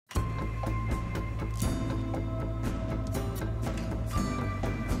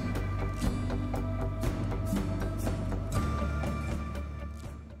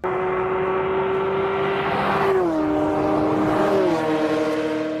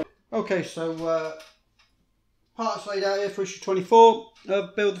Okay, so parts laid out here for issue 24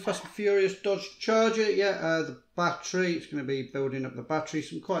 of Build the Fast and Furious Dodge Charger. The battery, it's going to be building up the battery.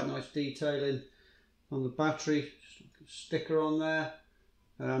 Some quite nice detailing on the battery. Just like a sticker on there.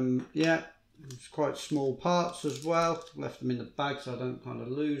 It's quite small parts as well. Left them in the bag so I don't kind of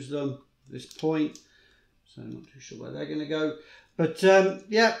lose them at this point. So I'm not too sure where they're going to go. But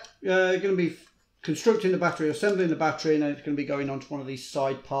going to be constructing the battery, assembling the battery, and then it's going to be going onto one of these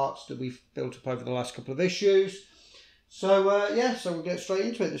side parts that we've built up over the last couple of issues. So so we'll get straight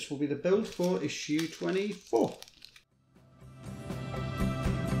into it. This will be the build for issue 24.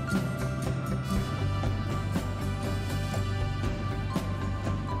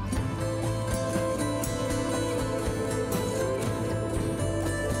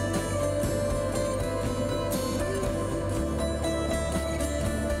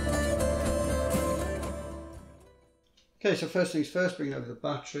 Okay, so first things first, bring over the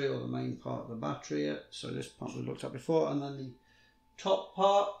battery, or the main part of the battery. So this part we looked at before, and then the top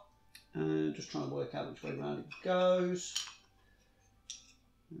part. Just trying to work out which way around it goes.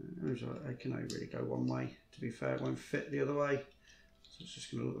 It can only really go one way, to be fair, it won't fit the other way. So it's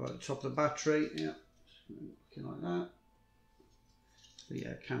just going to look like the top of the battery. Yeah, looking like that. So yeah,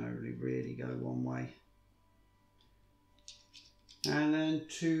 it can only really go one way. And then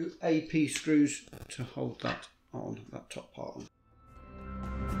 2 AP screws to hold that on, that top part on.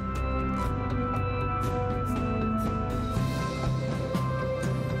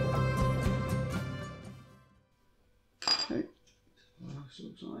 Okay, this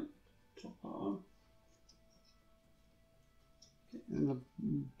looks like top part on. Okay, and the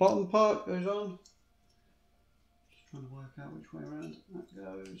bottom part goes on. Just trying to work out which way around that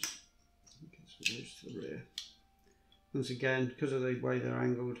goes. I guess it goes to the rear. Once again, because of the way they're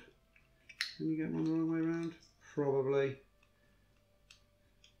angled, can you get one the wrong way around? Probably.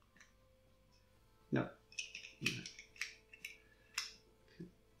 No.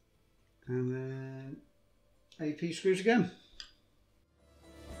 And then AP screws again.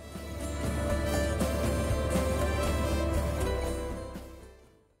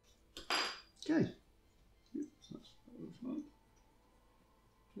 Okay. So that's what it looks like.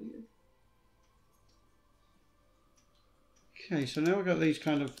 Okay, so now we've got these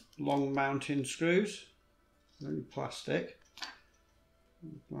kind of long mounting screws. Only plastic,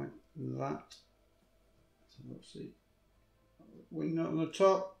 like that. So let's see, wing nut on the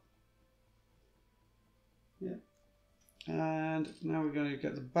top. Yeah, and now we're going to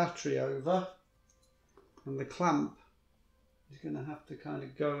get the battery over, and the clamp is going to have to kind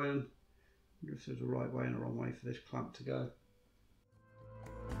of go in. I wonder if there's a right way and a wrong way for this clamp to go.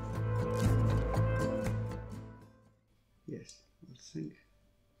 Yes, I think.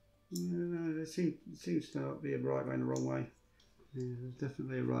 No, there seems to be a right way and a wrong way. Yeah, there's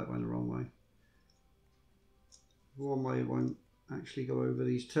definitely a right way and a wrong way. One way won't actually go over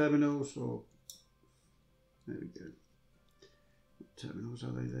these terminals, or there we go. What terminals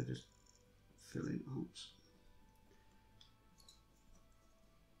are they? They're just filling holes.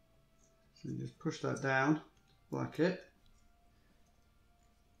 So you just push that down, like it.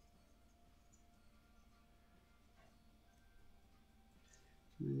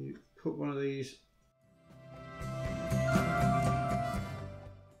 And then you put one of these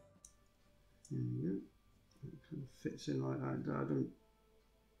there you go. It kind of fits in like that.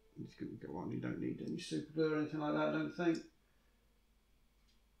 It's going to go on. You don't need any super glue or anything like that, I don't think.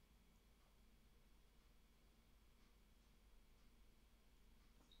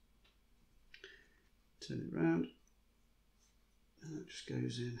 Turn it round, and that just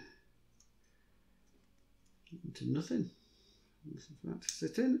goes in into nothing. Nothing for that to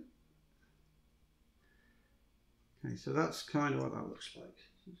sit in. Okay, so that's kind of what that looks like.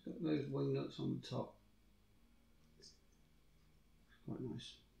 So it's got those wing nuts on the top. It's quite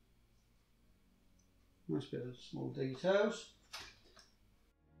nice. Nice bit of small details.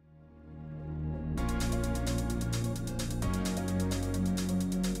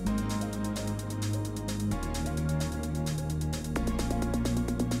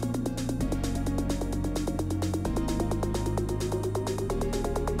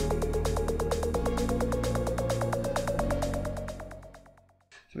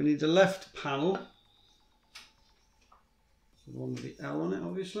 So we need the left panel, so the one with the L on it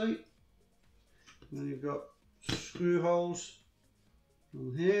obviously, and then you've got screw holes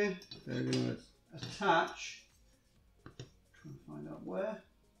on here. They're going to attach, try and find out where,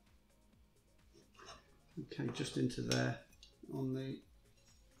 okay, just into there on the,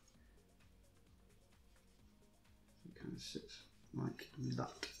 it kind of sits like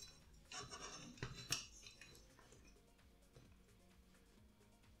that.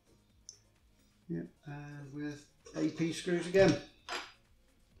 Yep, and with AP screws again.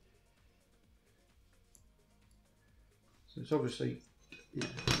 So it's obviously, yeah,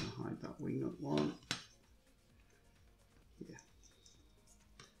 I'm going to hide that wing nut one. Yeah.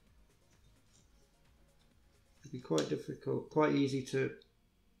 It'd be quite difficult, quite easy to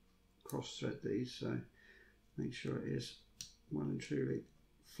cross thread these, so make sure it is well and truly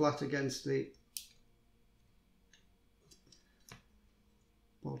flat against the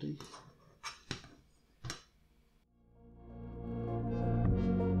body.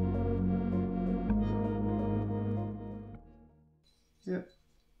 Yep,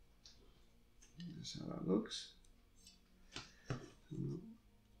 that's how that looks. I'll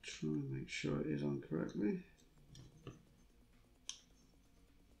try and make sure it is on correctly.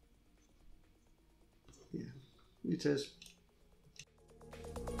 Yeah, it is.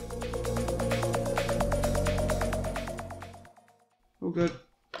 All good.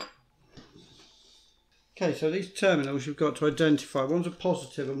 Okay, so these terminals you've got to identify. One's a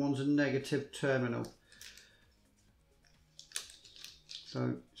positive and one's a negative terminal.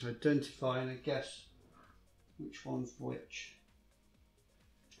 So to identify and I guess which one's which.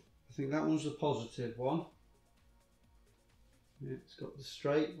 I think that one's the positive one. Yeah, it's got the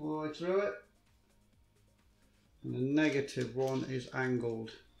straight all the way through it. And the negative one is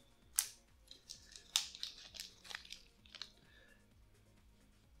angled.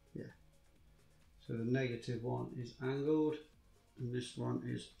 Yeah. So the negative one is angled and this one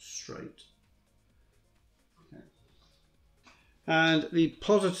is straight. Okay. And the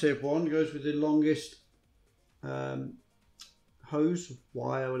positive one goes with the longest hose,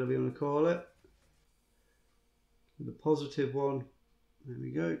 wire, whatever you want to call it. The positive one, there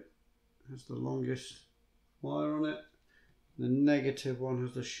we go, has the longest wire on it. The negative one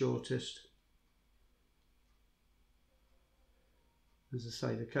has the shortest. As I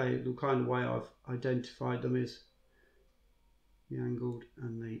say, the kind of way I've identified them is the angled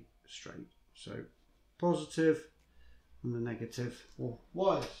and the straight. So positive and the negative or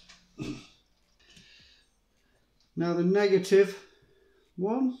wires. Now the negative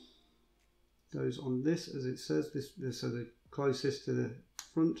one goes on this, as it says, this so the closest to the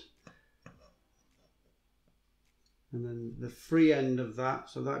front. And then the free end of that,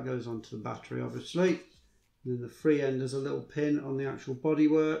 so that goes onto the battery obviously. And then the free end has a little pin on the actual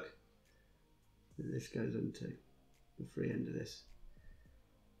bodywork that this goes into. The free end of this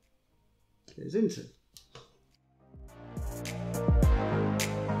goes into.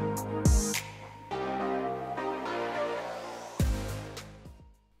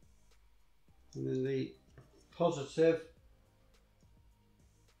 And then the positive,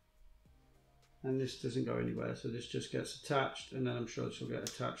 and this doesn't go anywhere, so this just gets attached, and then I'm sure this will get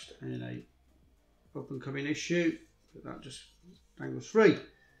attached in a up and coming issue, but that just dangles free.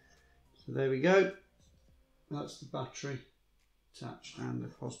 So there we go, that's the battery attached and the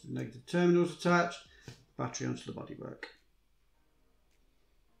positive and negative terminals attached, battery onto the bodywork.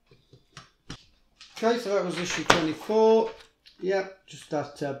 Okay, so that was issue 24. Yep, just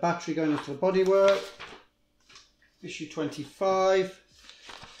that battery going into the bodywork. Issue 25.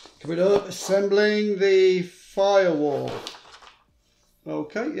 Coming up, assembling the firewall.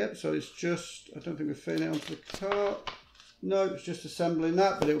 Okay, yep, so it's just, I don't think we're fitting it onto the car. No, it's just assembling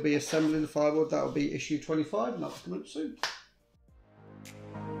that, but it will be assembling the firewall. That will be issue 25, and that'll come up soon.